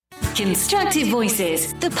Constructive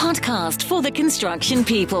Voices, the podcast for the construction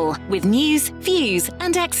people, with news, views,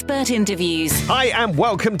 and expert interviews. Hi, and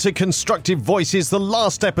welcome to Constructive Voices, the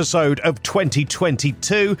last episode of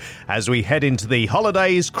 2022, as we head into the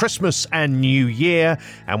holidays, Christmas and New Year.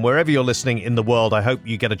 And wherever you're listening in the world, I hope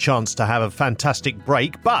you get a chance to have a fantastic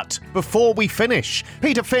break. But before we finish,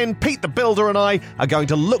 Peter Finn, Pete the Builder, and I are going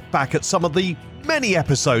to look back at some of the many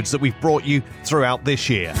episodes that we've brought you throughout this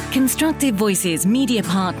year. Constructive Voices media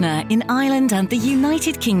partner in Ireland and the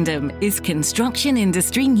United Kingdom is Construction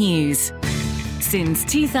Industry News. Since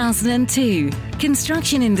 2002,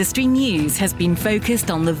 Construction Industry News has been focused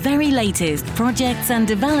on the very latest projects and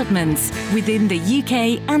developments within the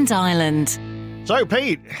UK and Ireland. So,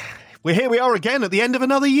 Pete, here we are again at the end of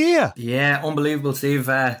another year. Yeah, unbelievable, Steve.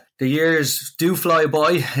 The years do fly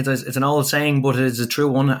by. It's an old saying, but it's a true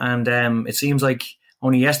one. And it seems like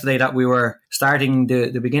only yesterday that we were starting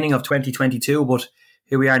the beginning of 2022, but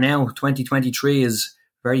here we are now. 2023 is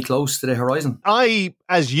very close to the horizon. I,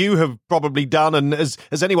 as you have probably done, and as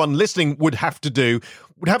anyone listening would have to do,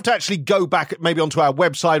 would have to actually go back maybe onto our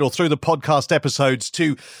website or through the podcast episodes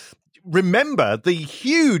to remember the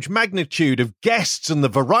huge magnitude of guests and the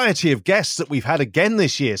variety of guests that we've had again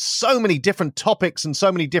this year. So many different topics and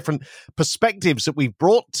so many different perspectives that we've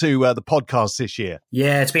brought to the podcast this year.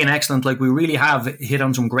 Yeah, it's been excellent. Like, we really have hit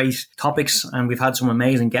on some great topics, and we've had some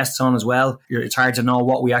amazing guests on as well. It's hard to know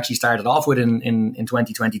what we actually started off with in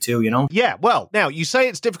 2022, you know? Yeah, well, now, you say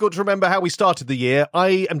it's difficult to remember how we started the year.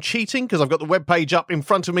 I am cheating because I've got the webpage up in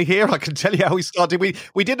front of me here. I can tell you how we started.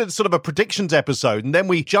 We did a sort of a predictions episode, and then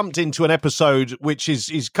we jumped into an episode which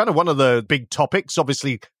is kind of one of the big topics.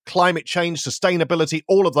 Obviously, climate change, sustainability,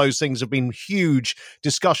 all of those things have been huge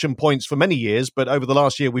discussion points for many years, but over the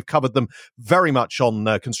last year we've covered them very much on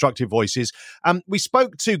Constructive Voices. We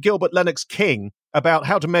spoke to Gilbert Lennox King about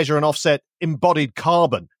how to measure and offset embodied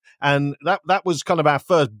carbon, and that was kind of our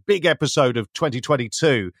first big episode of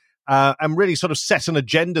 2022. And really sort of set an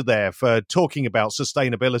agenda there for talking about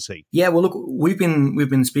sustainability. Yeah, well, look, we've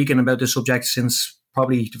been speaking about this subject since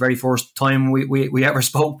probably the very first time we ever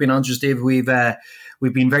spoke. Being honest, Steve, we've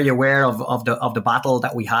been very aware of the battle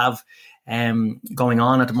that we have going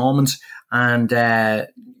on at the moment, and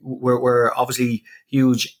we're obviously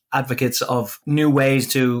huge advocates of new ways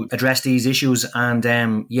to address these issues. And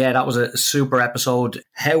that was a super episode.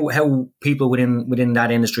 How people within that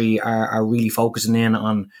industry are really focusing in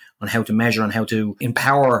on how to measure and how to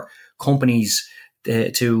empower companies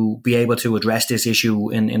to be able to address this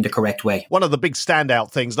issue in the correct way. One of the big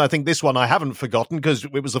standout things, and I think this one I haven't forgotten because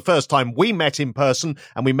it was the first time we met in person,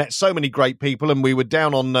 and we met so many great people, and we were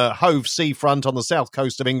down on Hove Seafront on the south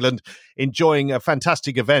coast of England enjoying a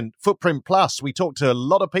fantastic event, Footprint Plus. We talked to a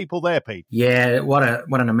lot of people there, Pete. Yeah, what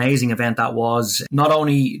an amazing event that was. Not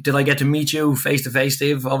only did I get to meet you face to face,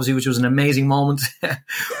 Steve, obviously, which was an amazing moment.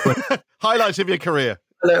 But highlight of your career.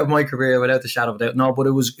 Of my career, without the shadow of a doubt. No, but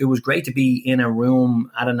it was great to be in a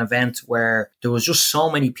room at an event where there was just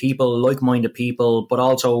so many people, like-minded people, but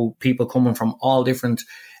also people coming from all different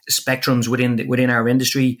spectrums within our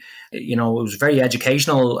industry. You know, it was a very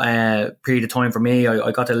educational period of time for me.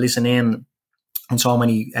 I got to listen in on so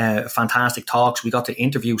many fantastic talks. We got to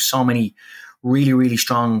interview so many really, really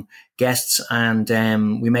strong guests,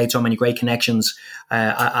 and we made so many great connections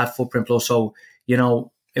at Footprint Plus. So, you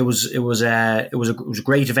know, It was a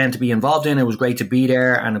great event to be involved in. It was great to be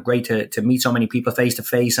there, and great to meet so many people face to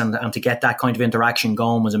face, and to get that kind of interaction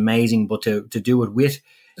going was amazing. But to do it with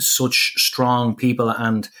such strong people,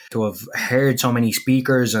 and to have heard so many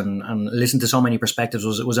speakers and listened to so many perspectives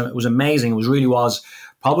was amazing. It really was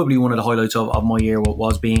probably one of the highlights of my year,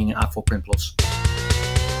 was being at Footprint Plus.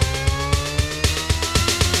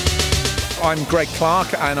 I'm Greg Clark,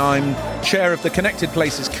 and I'm chair of the Connected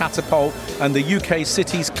Places Catapult and the UK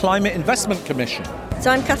Cities Climate Investment Commission. So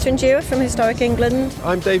I'm Catherine Dewar from Historic England.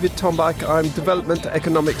 I'm David Tombach. I'm Development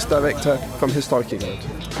Economics Director from Historic England.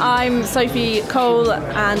 I'm Sophie Cole,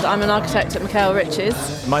 and I'm an architect at McHale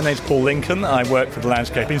Riches. My name's Paul Lincoln. I work for the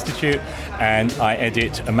Landscape Institute, and I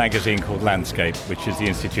edit a magazine called Landscape, which is the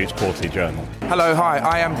Institute's quarterly journal. Hello, hi.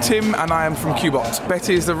 I am Tim, and I am from Cubot.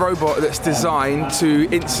 Betty is the robot that's designed to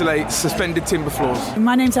insulate suspended timber floors.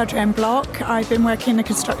 My name's Adrienne Block. I've been working in the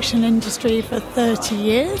construction industry for 30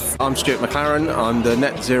 years. I'm Stuart McLaren. I'm the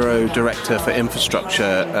Net Zero Director for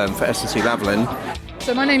Infrastructure for S&C Lavalin.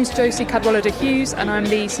 So my name's Josie Cadwallader-Hughes and I'm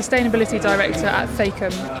the Sustainability Director at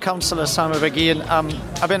FACEM. Councillor Samuel McGeehan.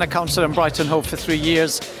 I've been a councillor in Brighton Hove for 3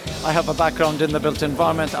 years. I have a background in the built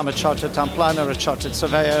environment. I'm a chartered town planner, a chartered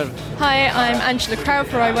surveyor. Hi, I'm Angela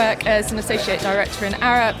Crowther. I work as an Associate Director in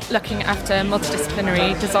Arup, looking after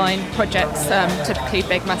multidisciplinary design projects, typically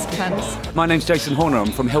big master plans. My name's Jason Horner.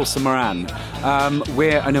 I'm from Hilson Moran.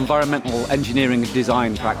 We're an environmental engineering and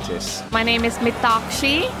design practice. My name is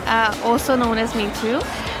Mitakshi, also known as Me Too,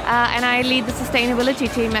 and I lead the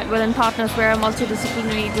sustainability team at Will & Partners. We're a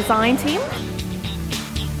multidisciplinary design team.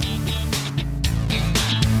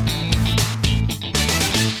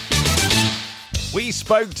 We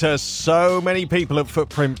spoke to so many people at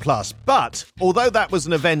Footprint Plus, but although that was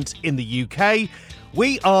an event in the UK,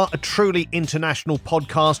 we are a truly international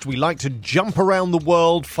podcast. We like to jump around the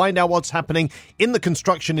world, find out what's happening in the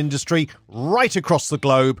construction industry right across the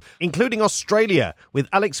globe, including Australia, with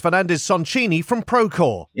Alex Fernandez-Soncini from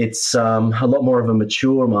Procore. It's a lot more of a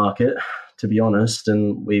mature market, to be honest,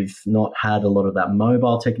 and we've not had a lot of that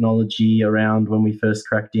mobile technology around when we first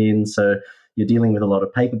cracked in, so you're dealing with a lot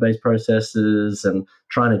of paper-based processes and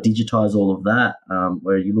trying to digitize all of that,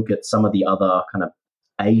 where you look at some of the other kind of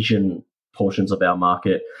Asian portions of our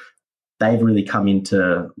market, they've really come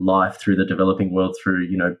into life through the developing world, through,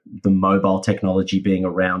 the mobile technology being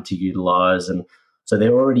around to utilize. And so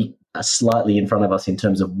they're already slightly in front of us in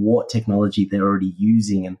terms of what technology they're already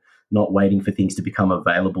using and not waiting for things to become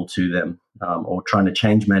available to them, or trying to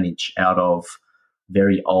change manage out of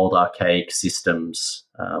very old archaic systems,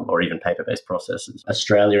 or even paper-based processes.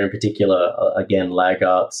 Australia in particular, again,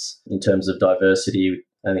 laggards in terms of diversity.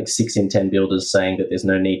 I think 6 in 10 builders saying that there's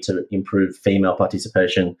no need to improve female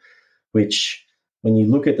participation, which when you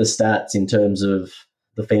look at the stats in terms of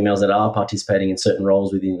the females that are participating in certain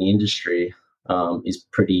roles within the industry, is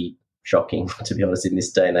pretty shocking, to be honest, in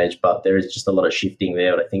this day and age. But there is just a lot of shifting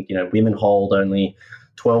there. But I think, women hold only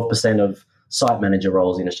 12% of site manager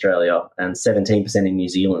roles in Australia and 17% in New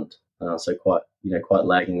Zealand. So quite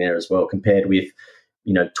lagging there as well, compared with,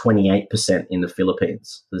 28% in the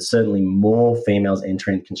Philippines. There's certainly more females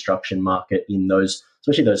entering the construction market in those,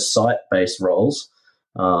 especially those site-based roles,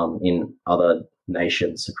 in other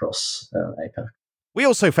nations across APAC. We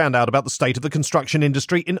also found out about the state of the construction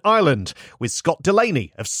industry in Ireland with Scott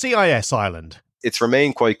Delaney of CIS Ireland. It's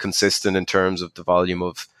remained quite consistent in terms of the volume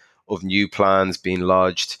of new plans being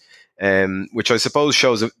lodged, which I suppose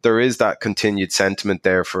shows that there is that continued sentiment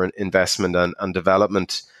there for investment and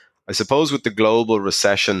development. I suppose with the global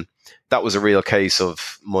recession, that was a real case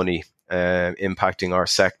of money impacting our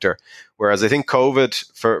sector. Whereas I think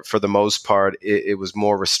COVID, for the most part, it was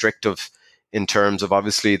more restrictive in terms of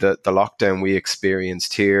obviously the lockdown we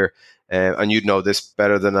experienced here. And you'd know this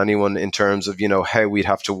better than anyone in terms of, how we'd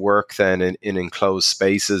have to work then in enclosed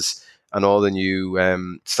spaces and all the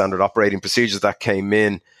new standard operating procedures that came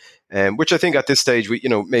in. Which I think at this stage,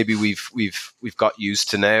 maybe we've got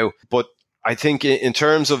used to now. But I think in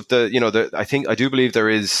terms of I do believe there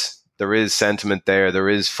is sentiment there. There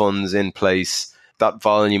is funds in place. That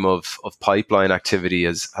volume of pipeline activity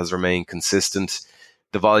has remained consistent.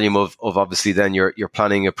 The volume of obviously then your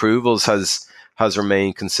planning approvals has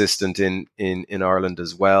remained consistent in Ireland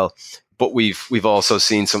as well. But we've also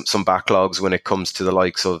seen some backlogs when it comes to the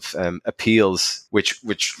likes of appeals, which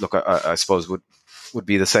look, I suppose would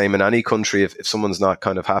be the same in any country. If someone's not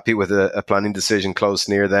kind of happy with a planning decision close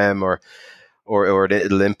near them or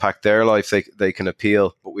it'll impact their life, they can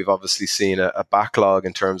appeal. But we've obviously seen a backlog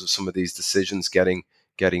in terms of some of these decisions getting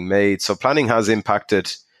made. So planning has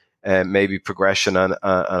impacted maybe progression and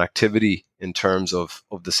activity in terms of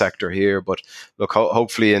the sector here. But look,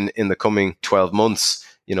 hopefully in the coming 12 months,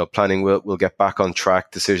 planning will get back on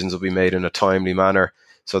track. Decisions will be made in a timely manner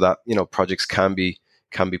so that, projects can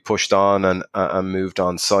be pushed on and moved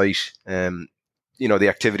on site. The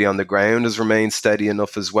activity on the ground has remained steady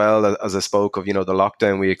enough as well. As I spoke of, the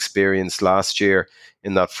lockdown we experienced last year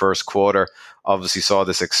in that first quarter, obviously saw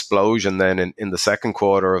this explosion then in the second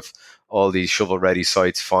quarter of all these shovel-ready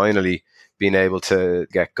sites finally being able to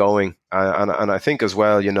get going. And I think as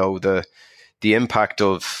well, the impact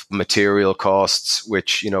of material costs,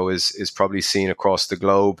 which, is probably seen across the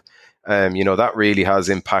globe, that really has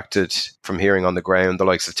impacted, from hearing on the ground, the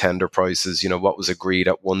likes of tender prices. What was agreed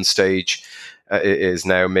at one stage is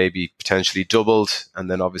now maybe potentially doubled. And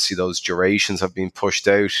then obviously those durations have been pushed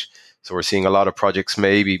out. So we're seeing a lot of projects,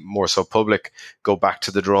 maybe more so public, go back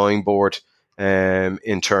to the drawing board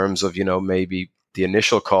in terms of, maybe the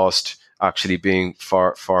initial cost actually being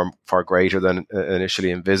far greater than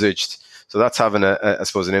initially envisaged. So that's having I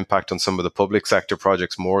suppose, an impact on some of the public sector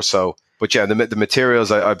projects more so. But yeah, the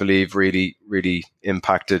materials, I believe, really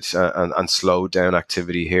impacted and slowed down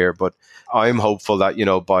activity here. But I'm hopeful that,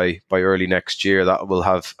 by early next year, that will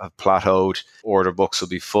have plateaued. Order books will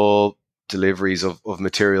be full. Deliveries of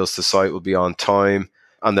materials to site will be on time.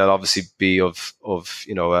 And they'll obviously be of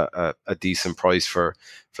a decent price for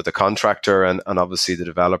the contractor and obviously the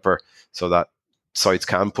developer, so that sites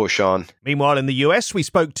can push on. Meanwhile, in the US, we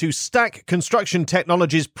spoke to Stack Construction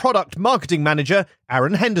Technologies product marketing manager,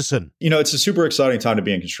 Aaron Henderson. It's a super exciting time to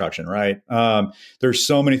be in construction, right? There's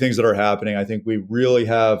so many things that are happening. I think we really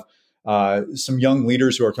have some young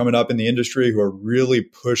leaders who are coming up in the industry who are really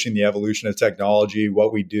pushing the evolution of technology,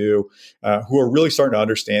 what we do, who are really starting to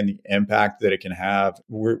understand the impact that it can have.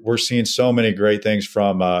 We're seeing so many great things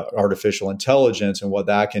from artificial intelligence and what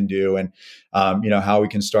that can do, and how we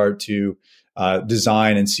can start to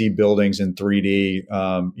design and see buildings in 3D,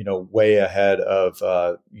 way ahead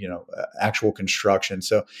of, actual construction.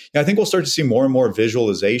 So I think we'll start to see more and more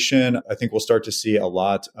visualization. I think we'll start to see a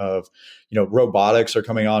lot of, robotics are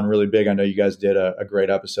coming on really big. I know you guys did a great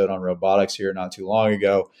episode on robotics here not too long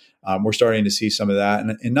ago. We're starting to see some of that,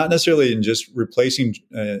 and not necessarily in just replacing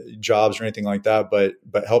jobs or anything like that,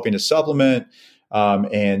 but helping to supplement.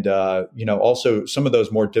 Also some of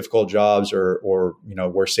those more difficult jobs or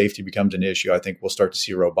where safety becomes an issue, I think we'll start to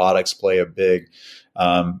see robotics play a big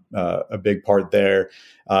part there.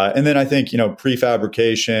 And then I think,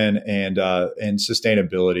 prefabrication and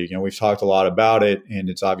sustainability, we've talked a lot about it, and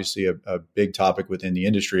it's obviously a big topic within the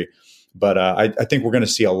industry, but I think we're going to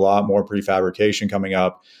see a lot more prefabrication coming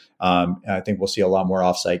up. And I think we'll see a lot more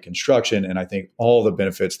offsite construction. And I think all the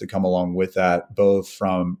benefits that come along with that, both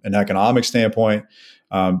from an economic standpoint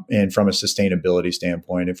and from a sustainability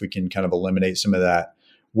standpoint, if we can kind of eliminate some of that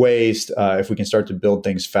waste, if we can start to build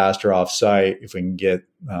things faster offsite, if we can get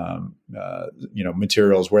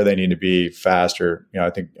materials where they need to be faster,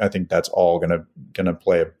 I think that's all going to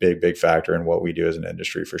play a big factor in what we do as an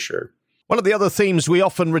industry for sure. One of the other themes we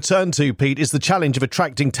often return to, Pete, is the challenge of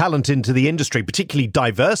attracting talent into the industry, particularly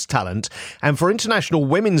diverse talent. And for International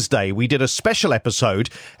Women's Day, we did a special episode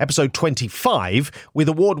 25, with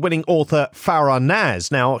award-winning author Farah Naz.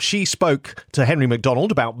 Now, she spoke to Henry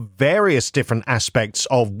McDonald about various different aspects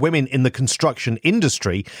of women in the construction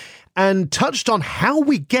industry and touched on how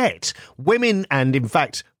we get women, and in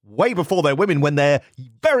fact, way before they're women, when they're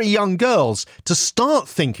very young girls, to start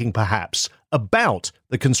thinking perhaps about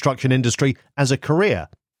the construction industry as a career?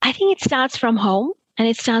 I think it starts from home, and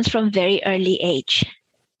it starts from very early age.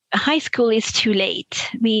 High school is too late.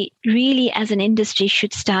 We really, as an industry,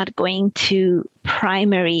 should start going to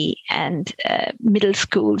primary and middle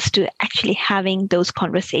schools to actually having those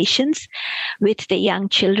conversations with the young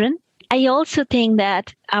children. I also think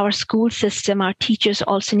that our school system, our teachers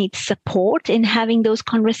also need support in having those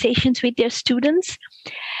conversations with their students.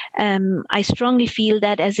 I strongly feel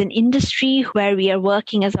that as an industry where we are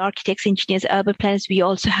working as architects, engineers, urban planners, we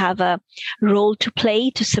also have a role to play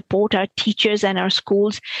to support our teachers and our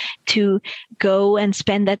schools to go and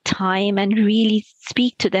spend that time and really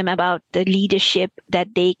speak to them about the leadership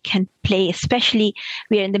that they can play, especially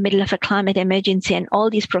we are in the middle of a climate emergency, and all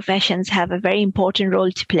these professions have a very important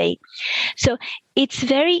role to play. So it's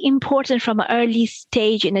very important from an early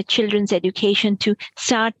stage in a children's education to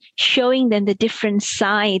start showing them the different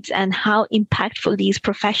sides and how impactful these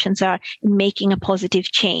professions are in making a positive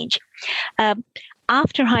change.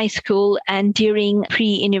 After high school and during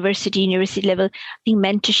pre-university, university level, I think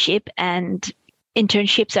mentorship and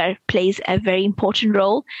internships plays a very important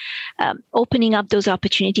role. Opening up those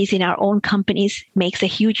opportunities in our own companies makes a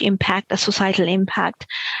huge impact, a societal impact,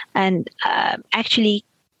 and actually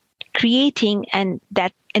creating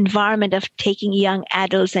that environment of taking young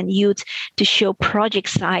adults and youth to show project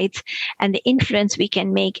sites and the influence we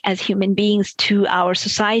can make as human beings to our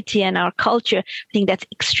society and our culture. I think that's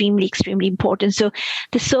extremely, extremely important. So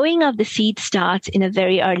the sowing of the seed starts in a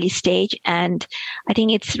very early stage. And I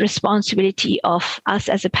think it's responsibility of us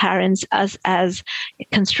as parents, us as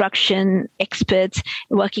construction experts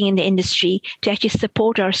working in the industry to actually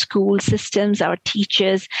support our school systems, our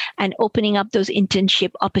teachers, and opening up those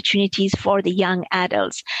internship opportunities for the young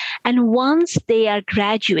adults. And once they are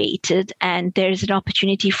graduated and there's an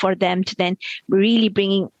opportunity for them to then really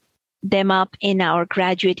bringing them up in our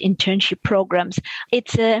graduate internship programs,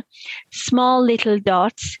 it's a small little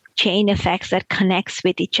dots, chain effects that connects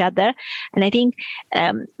with each other. And I think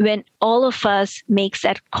when all of us makes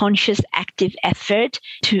that conscious, active effort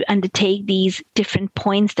to undertake these different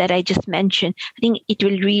points that I just mentioned, I think it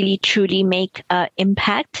will really, truly make an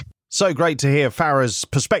impact. So great to hear Farah's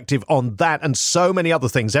perspective on that and so many other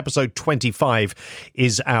things. Episode 25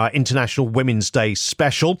 is our International Women's Day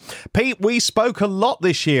special. Pete, we spoke a lot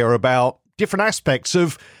this year about different aspects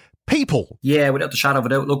of people. Yeah, without the shadow of a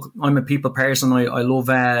doubt. Look, I'm a people person. I love,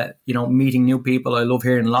 meeting new people. I love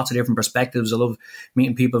hearing lots of different perspectives. I love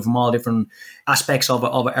meeting people from all different aspects of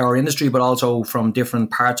our industry, but also from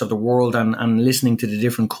different parts of the world and listening to the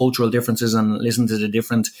different cultural differences and listening to the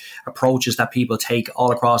different approaches that people take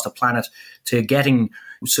all across the planet to getting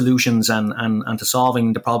solutions and to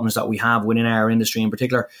solving the problems that we have within our industry in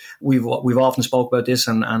particular. We've often spoke about this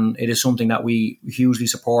and it is something that we hugely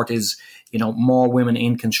support is, more women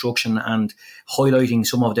in construction and highlighting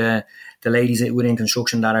some of the ladies within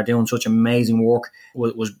construction that are doing such amazing work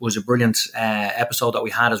was a brilliant episode that we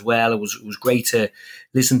had as well. It was great to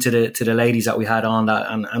listen to the ladies that we had on that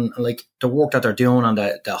and like the work that they're doing and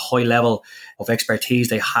the high level of expertise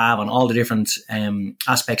they have and all the different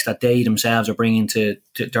aspects that they themselves are bringing to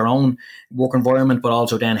their own work environment, but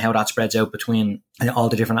also then how that spreads out between all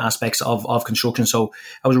the different aspects of construction. So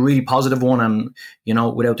that was a really positive one. And,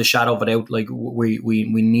 without the shadow of a doubt, like we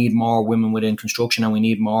need more women within construction and we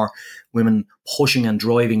need more women pushing and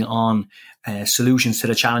driving on solutions to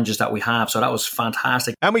the challenges that we have. So that was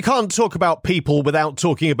fantastic. And we can't talk about people without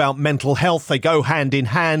talking about mental health. They go hand in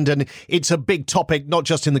hand, and it's a big topic, not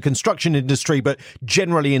just in the construction industry, but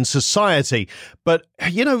generally in society. But,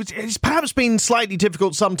 it's perhaps been slightly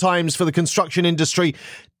difficult sometimes for the construction industry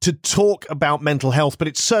to talk about mental health, but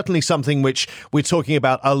it's certainly something which we're talking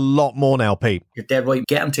about a lot more now, Pete. You're dead right.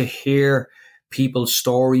 Getting to hear people's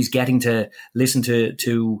stories, getting to listen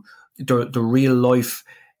to the real life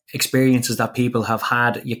experiences that people have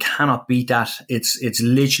had, you cannot beat that. It's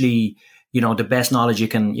literally, the best knowledge you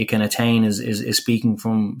can attain is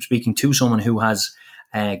speaking to someone who has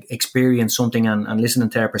experienced something and listening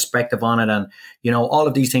to their perspective on it. And, all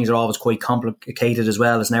of these things are always quite complicated as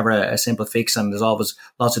well. It's never a simple fix, and there's always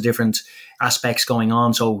lots of different aspects going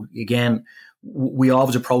on. So again, we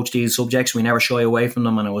always approach these subjects. We never shy away from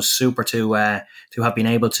them. And it was super to have been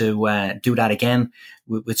able to do that again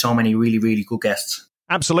with so many really, really good guests.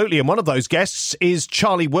 Absolutely. And one of those guests is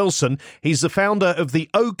Charlie Wilson. He's the founder of the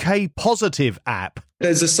OK Positive app.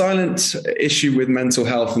 There's a silent issue with mental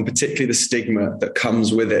health and particularly the stigma that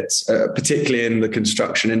comes with it, particularly in the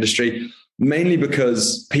construction industry, mainly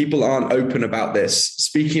because people aren't open about this.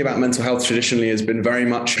 Speaking about mental health traditionally has been very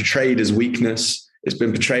much portrayed as weakness. It's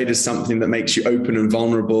been portrayed as something that makes you open and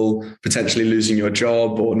vulnerable, potentially losing your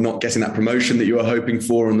job or not getting that promotion that you were hoping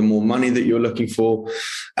for and the more money that you're looking for.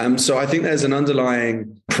 So I think there's an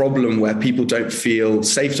underlying problem where people don't feel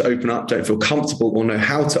safe to open up, don't feel comfortable or know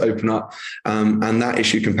how to open up. And that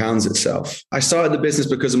issue compounds itself. I started the business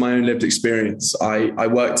because of my own lived experience. I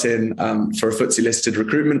worked in for a FTSE listed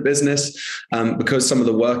recruitment business because some of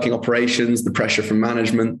the working operations, the pressure from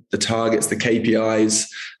management, the targets, the KPIs,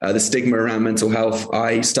 the stigma around mental health,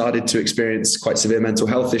 I started to experience quite severe mental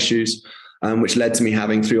health issues, which led to me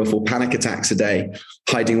having 3 or 4 panic attacks a day,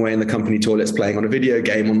 hiding away in the company toilets, playing on a video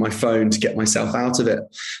game on my phone to get myself out of it.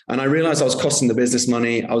 And I realized I was costing the business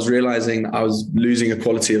money. I was realizing I was losing a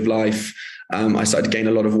quality of life. I started to gain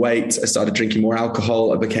a lot of weight. I started drinking more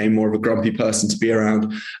alcohol. I became more of a grumpy person to be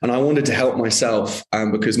around. And I wanted to help myself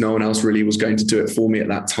because no one else really was going to do it for me at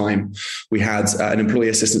that time. We had an employee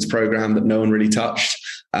assistance program that no one really touched.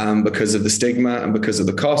 Because of the stigma and because of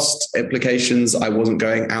the cost implications, I wasn't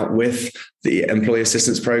going out with the employee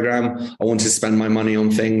assistance program. I wanted to spend my money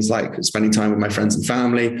on things like spending time with my friends and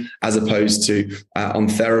family, as opposed to on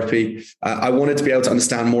therapy. I wanted to be able to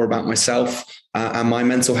understand more about myself and my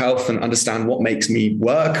mental health and understand what makes me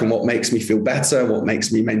work and what makes me feel better, what makes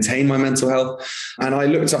me maintain my mental health. And I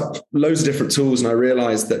looked up loads of different tools and I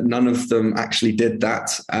realized that none of them actually did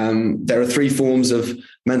that. There are 3 forms of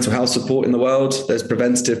mental health support in the world. There's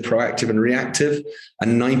preventative, proactive, and reactive.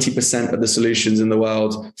 And 90% of the solutions in the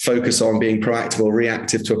world focus on being proactive or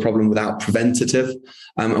reactive to a problem without preventative.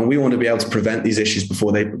 And we want to be able to prevent these issues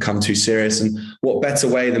before they become too serious. And what better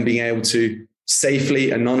way than being able to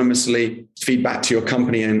safely, anonymously feed back to your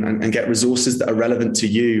company and get resources that are relevant to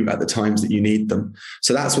you at the times that you need them.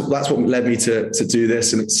 So that's what led me to do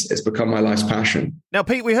this, and it's become my life's passion. Now,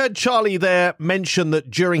 Pete, we heard Charlie there mention that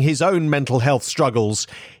during his own mental health struggles,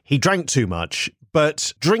 he drank too much,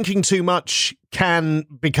 but drinking too much can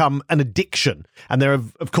become an addiction. And there are,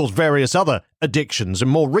 of course, various other addictions. And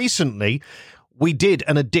more recently, we did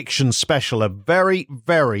an addiction special, a very,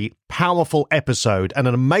 very powerful episode, and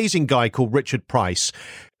an amazing guy called Richard Price,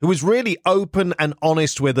 who was really open and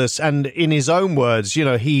honest with us. And in his own words, you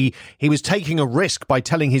know, he was taking a risk by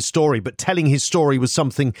telling his story, but telling his story was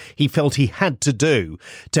something he felt he had to do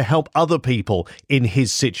to help other people in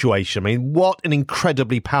his situation. I mean, what an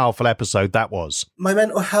incredibly powerful episode that was. My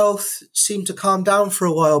mental health seemed to calm down for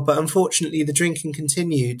a while, but unfortunately the drinking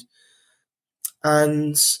continued.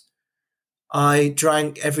 And I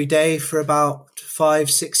drank every day for about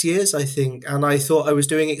 5-6 years, I think, and I thought I was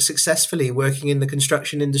doing it successfully, working in the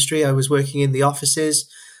construction industry. I was working in the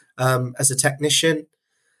offices as a technician,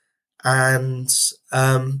 and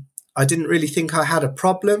I didn't really think I had a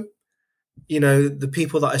problem. You know, the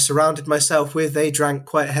people that I surrounded myself with, they drank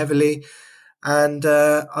quite heavily, and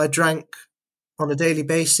I drank on a daily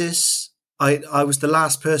basis. I was the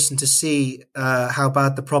last person to see how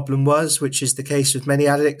bad the problem was, which is the case with many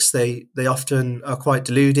addicts. They often are quite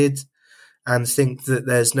deluded and think that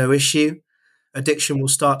there's no issue. Addiction will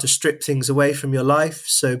start to strip things away from your life.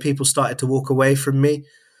 So people started to walk away from me.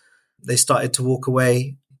 They started to walk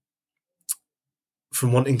away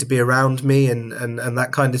from wanting to be around me and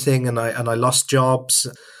that kind of thing. And I lost jobs,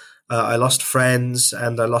 I lost friends,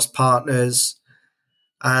 and I lost partners.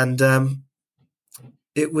 And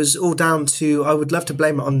it was all down to, I would love to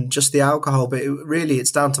blame it on just the alcohol, but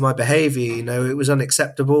it's down to my behavior. You know, it was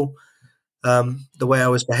unacceptable, the way I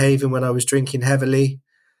was behaving when I was drinking heavily,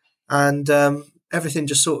 and everything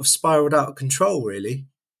just sort of spiraled out of control, really.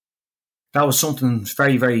 That was something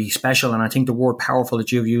very, very special, and I think the word powerful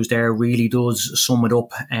that you've used there really does sum it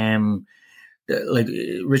up. Like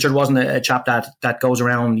Richard wasn't a chap that goes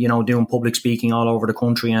around, you know, doing public speaking all over the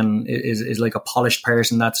country and is like a polished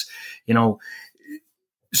person that's, you know,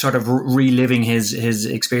 sort of reliving his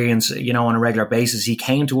experience, you know, on a regular basis. He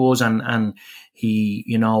came to us and he,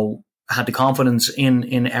 you know, had the confidence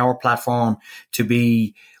in our platform to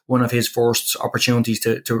be one of his first opportunities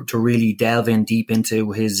to really delve in deep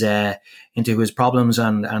into his problems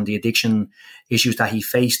and the addiction issues that he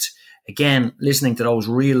faced. Again, listening to those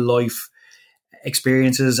real life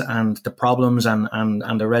experiences and the problems and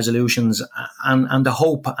the resolutions and the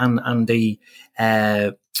hope and the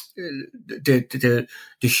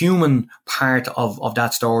human part of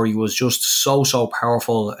that story was just so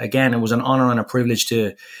powerful. Again, it was an honor and a privilege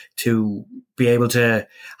to be able to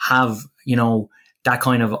have, you know, that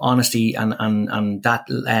kind of honesty and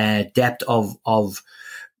that depth of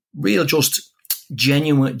real just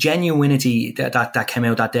genuinity that came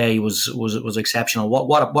out that day was exceptional.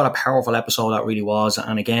 What a powerful episode that really was.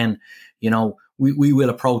 And again, you know, we will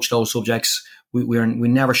approach those subjects. We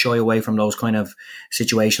never shy away from those kind of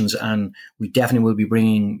situations, and we definitely will be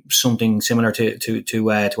bringing something similar to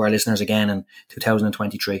our listeners again in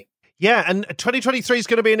 2023. Yeah, and 2023 is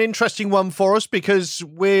going to be an interesting one for us because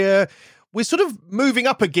we're sort of moving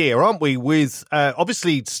up a gear, aren't we? With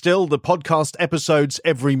obviously still the podcast episodes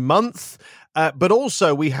every month. But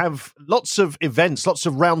also we have lots of events, lots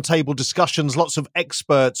of roundtable discussions, lots of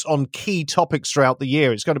experts on key topics throughout the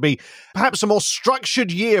year. It's going to be perhaps a more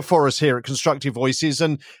structured year for us here at Constructive Voices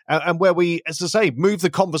and where we, as I say, move the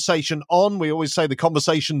conversation on. We always say the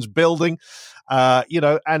conversation's building, you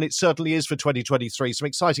know, and it certainly is for 2023. Some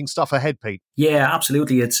exciting stuff ahead, Pete. Yeah,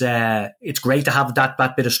 absolutely. It's great to have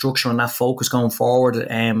that bit of structure and that focus going forward.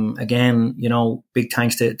 Again, you know, big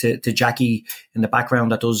thanks to Jackie in the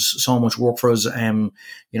background that does so much work for us, you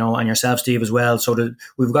know, and yourself, Steve, as well. So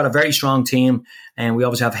we've got a very strong team, and we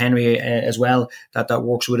obviously have Henry as well that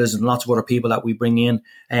works with us, and lots of other people that we bring in.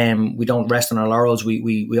 We don't rest on our laurels.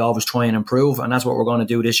 We always try and improve, and that's what we're going to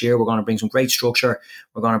do this year. We're going to bring some great structure.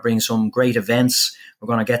 We're going to bring some great events. We're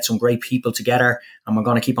going to get some great people together, and we're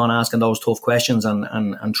going to keep on asking those tough questions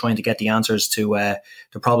and trying to get the answers to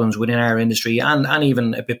the problems within our industry and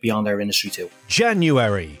even a bit beyond our industry too.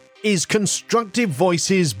 January is Constructive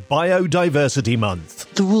Voices Biodiversity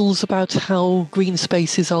Month. The rules about how green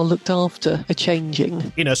spaces are looked after are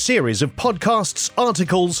changing. In a series of podcasts,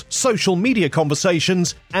 articles, social media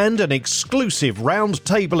conversations, and an exclusive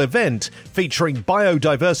roundtable event featuring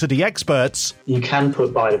biodiversity experts. You can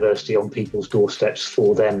put biodiversity on people's doorsteps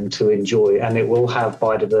for them to enjoy, and it will have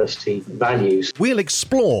biodiversity values. We'll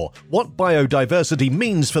explore what biodiversity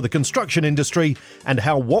means for the construction industry and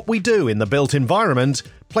how what we do in the built environment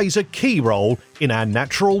plays a key role in our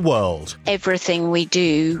natural world. Everything we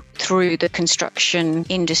do through the construction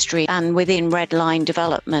industry and within Red Line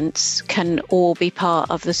developments can all be part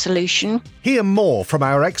of the solution. Hear more from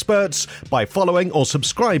our experts by following or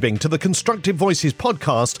subscribing to the Constructive Voices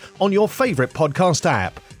podcast on your favourite podcast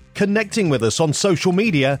app, connecting with us on social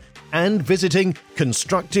media, and visiting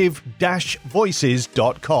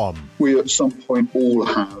constructive-voices.com. We at some point all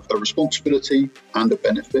have a responsibility and a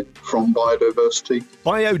benefit from biodiversity.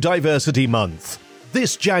 Biodiversity Month,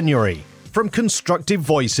 this January, from Constructive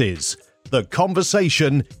Voices. The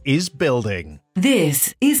conversation is building.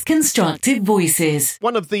 This is Constructive Voices.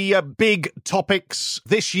 One of the big topics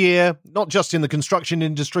this year, not just in the construction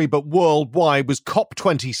industry, but worldwide, was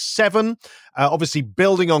COP27. Obviously,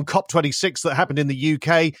 building on COP26 that happened in the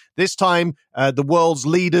UK. This time, the world's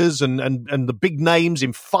leaders and the big names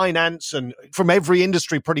in finance and from every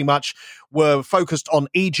industry pretty much were focused on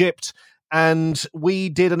Egypt. And we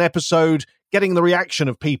did an episode getting the reaction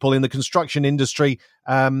of people in the construction industry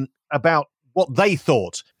about what they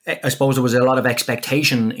thought. I suppose there was a lot of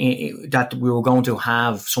expectation that we were going to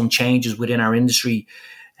have some changes within our industry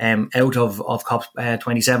out of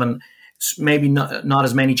COP27. Maybe not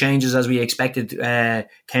as many changes as we expected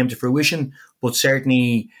came to fruition, but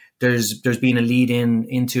certainly there's been a lead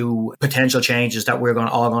into potential changes that we're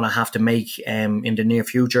all going to have to make in the near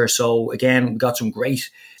future. So again, we got some great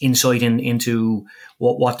insight into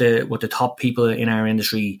what the top people in our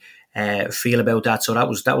industry feel about that. So that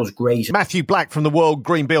was great. Matthew Black from the World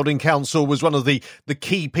Green Building Council was one of the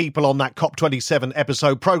key people on that COP27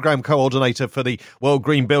 episode, programme coordinator for the World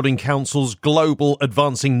Green Building Council's Global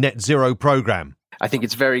Advancing Net Zero programme. I think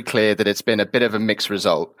it's very clear that it's been a bit of a mixed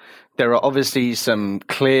result. There are obviously some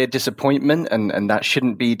clear disappointment, and that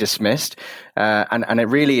shouldn't be dismissed. And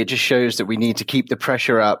it just shows that we need to keep the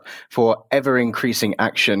pressure up for ever increasing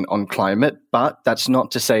action on climate. But that's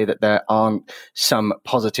not to say that there aren't some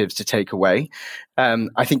positives to take away.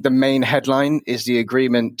 I think the main headline is the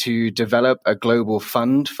agreement to develop a global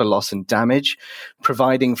fund for loss and damage,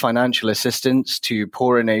 providing financial assistance to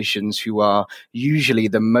poorer nations who are usually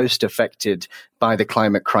the most affected by the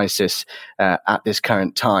climate crisis at this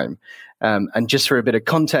current time. And just for a bit of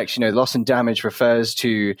context, loss and damage refers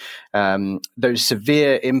to those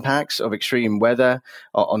severe impacts of extreme weather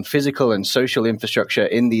on physical and social infrastructure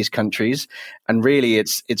in these countries. And really,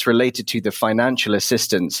 it's related to the financial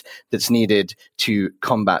assistance that's needed to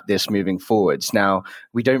combat this moving forwards. Now,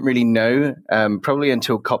 we don't really know, probably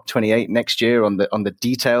until COP28 next year, on the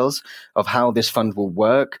details of how this fund will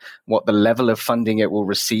work, what the level of funding it will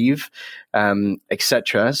receive,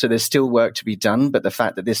 etc. So there's still work to be done, but the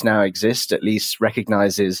fact that this now exists at least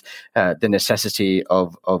recognizes the necessity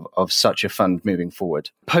of such a fund moving forward.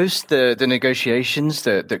 Post the negotiations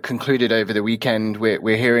that concluded over the weekend,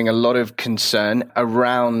 we're hearing a lot of concern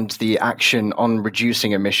around the action on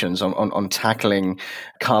reducing emissions, on tackling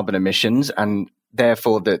carbon emissions, and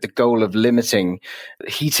therefore the goal of limiting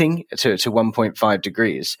heating to 1.5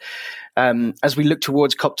 degrees. As we look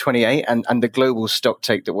towards COP28 and the global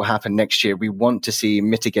stocktake that will happen next year, we want to see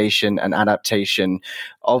mitigation and adaptation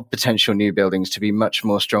of potential new buildings to be much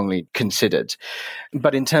more strongly considered.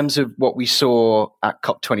 But in terms of what we saw at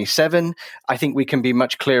COP27, I think we can be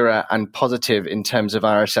much clearer and positive in terms of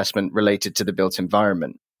our assessment related to the built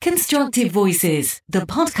environment. Constructive Voices, the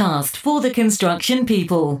podcast for the construction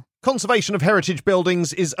people. Conservation of heritage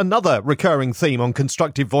buildings is another recurring theme on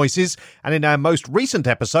Constructive Voices, and in our most recent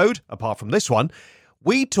episode, apart from this one,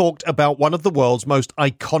 we talked about one of the world's most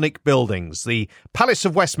iconic buildings, the Palace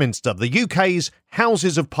of Westminster, the UK's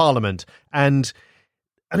Houses of Parliament, and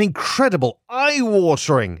an incredible,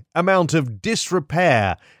 eye-watering amount of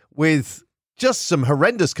disrepair with just some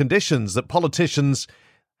horrendous conditions that politicians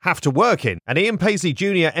have to work in. And Ian Paisley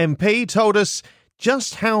Jr. MP told us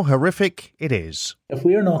just how horrific it is. If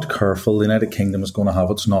we are not careful, the United Kingdom is going to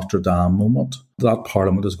have its Notre Dame moment. That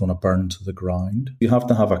Parliament is going to burn to the ground. You have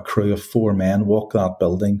to have a crew of 4 men walk that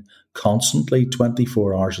building constantly,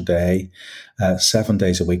 24 hours a day, 7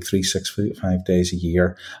 days a week, 365 days a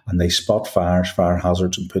year, and they spot fires, fire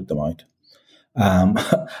hazards, and put them out.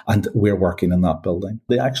 And we're working in that building.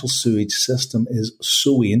 The actual sewage system is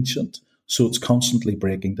so ancient, so it's constantly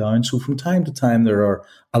breaking down. So from time to time, there are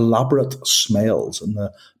elaborate smells in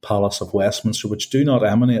the Palace of Westminster, which do not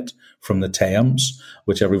emanate from the Thames,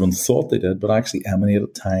 which everyone thought they did, but actually emanate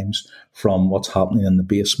at times from what's happening in the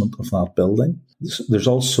basement of that building. There's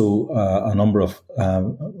also a number of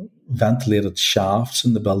ventilated shafts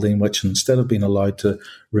in the building, which instead of being allowed to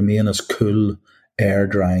remain as cool,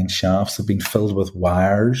 air-drying shafts, have been filled with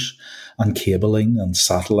wires and cabling and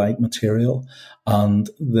satellite material, and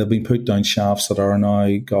they've been put down shafts that are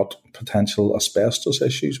now got potential asbestos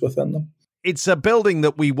issues within them. It's a building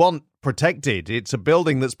that we want protected. It's a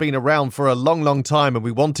building that's been around for a long, long time, and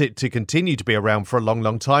we want it to continue to be around for a long,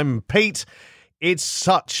 long time. Pete, it's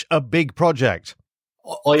such a big project.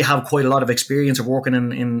 I have quite a lot of experience of working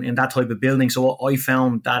in that type of building. So I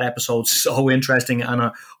found that episode so interesting,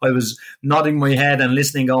 and I was nodding my head and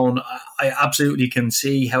listening going, I absolutely can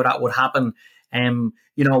see how that would happen.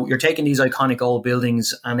 You're taking these iconic old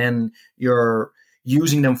buildings and then you're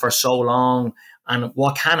using them for so long. And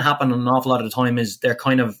what can happen an awful lot of the time is they're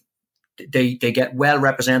kind of, they get well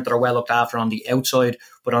represented or well looked after on the outside,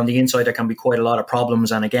 but on the inside there can be quite a lot of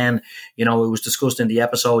problems. And again, it was discussed in the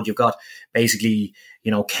episode. You've got basically,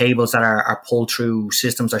 cables that are pulled through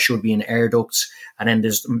systems that should be in air ducts, and then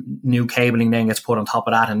there's new cabling then gets put on top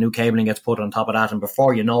of that, and new cabling gets put on top of that, and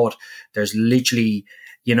before you know it, there's literally,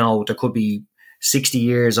 there could be 60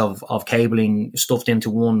 years of cabling stuffed into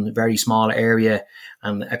one very small area.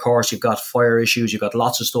 And of course, you've got fire issues, you've got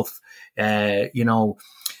lots of stuff,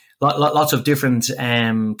 lots of different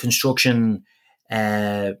construction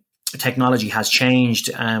technology has changed,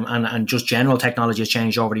 and just general technology has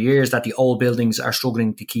changed over the years that the old buildings are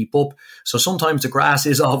struggling to keep up. So sometimes the grass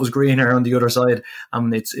is always greener on the other side.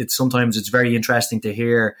 It's sometimes it's very interesting to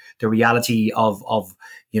hear the reality of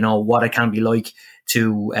what it can be like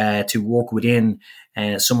to work within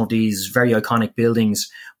some of these very iconic buildings.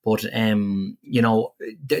 But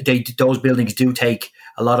those buildings do take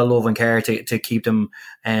a lot of love and care to keep them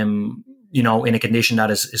in a condition that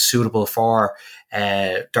is suitable for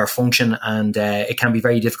their function. And it can be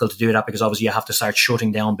very difficult to do that, because obviously you have to start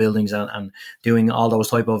shutting down buildings and doing all those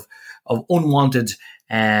type of unwanted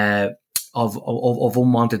of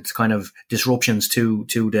unwanted kind of disruptions to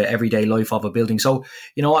the everyday life of a building. So,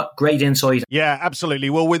 you know what? Great insight. Yeah, absolutely.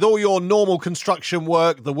 Well, with all your normal construction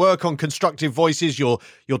work, the work on Constructive Voices, your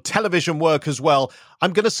television work as well,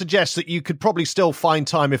 I'm going to suggest that you could probably still find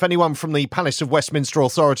time. If anyone from the Palace of Westminster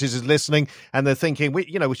authorities is listening and they're thinking,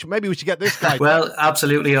 maybe we should get this guy. Well,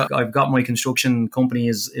 absolutely. I've got my construction company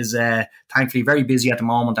is thankfully very busy at the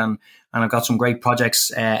moment, and I've got some great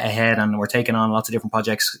projects ahead, and we're taking on lots of different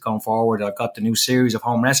projects going forward. I've got the new series of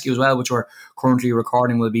Home Rescue as well, which we're currently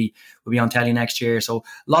recording, will be on telly next year. So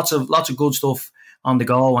lots of good stuff on the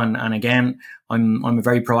go. And again, I'm a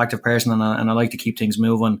very proactive person, and I like to keep things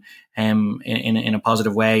moving in a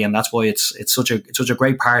positive way. And that's why it's such a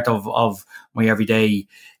great part of my everyday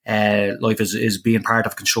life is being part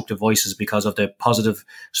of Constructive Voices, because of the positive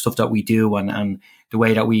stuff that we do and the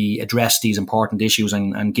way that we address these important issues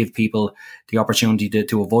and give people the opportunity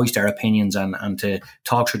to voice their opinions and to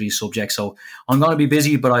talk through these subjects. So I'm going to be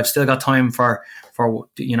busy, but I've still got time for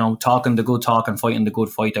talking the good talk and fighting the good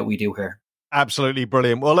fight that we do here. Absolutely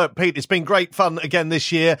brilliant. Well, look, Pete, it's been great fun again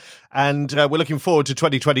this year, and we're looking forward to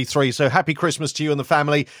 2023. So happy Christmas to you and the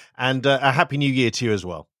family, and a happy new year to you as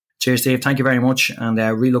well. Cheers, Dave. Thank you very much. And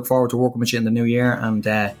really look forward to working with you in the new year, and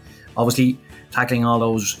obviously tackling all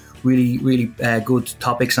those really, really good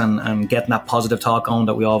topics and getting that positive talk on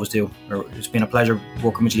that we always do. It's been a pleasure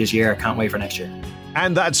working with you this year. I can't wait for next year.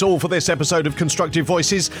 And that's all for this episode of Constructive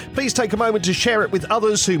Voices. Please take a moment to share it with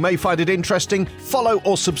others who may find it interesting. Follow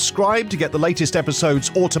or subscribe to get the latest episodes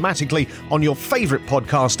automatically on your favourite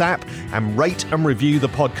podcast app, and rate and review the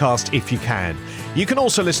podcast if you can. You can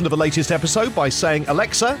also listen to the latest episode by saying,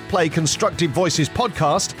 Alexa, play Constructive Voices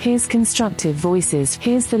podcast. Here's Constructive Voices.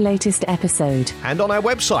 Here's the latest episode. And on our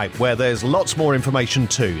website, where there's lots more information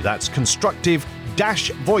too. That's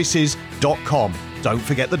constructive-voices.com. Don't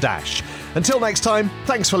forget the dash. Until next time,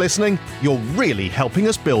 thanks for listening. You're really helping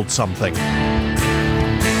us build something.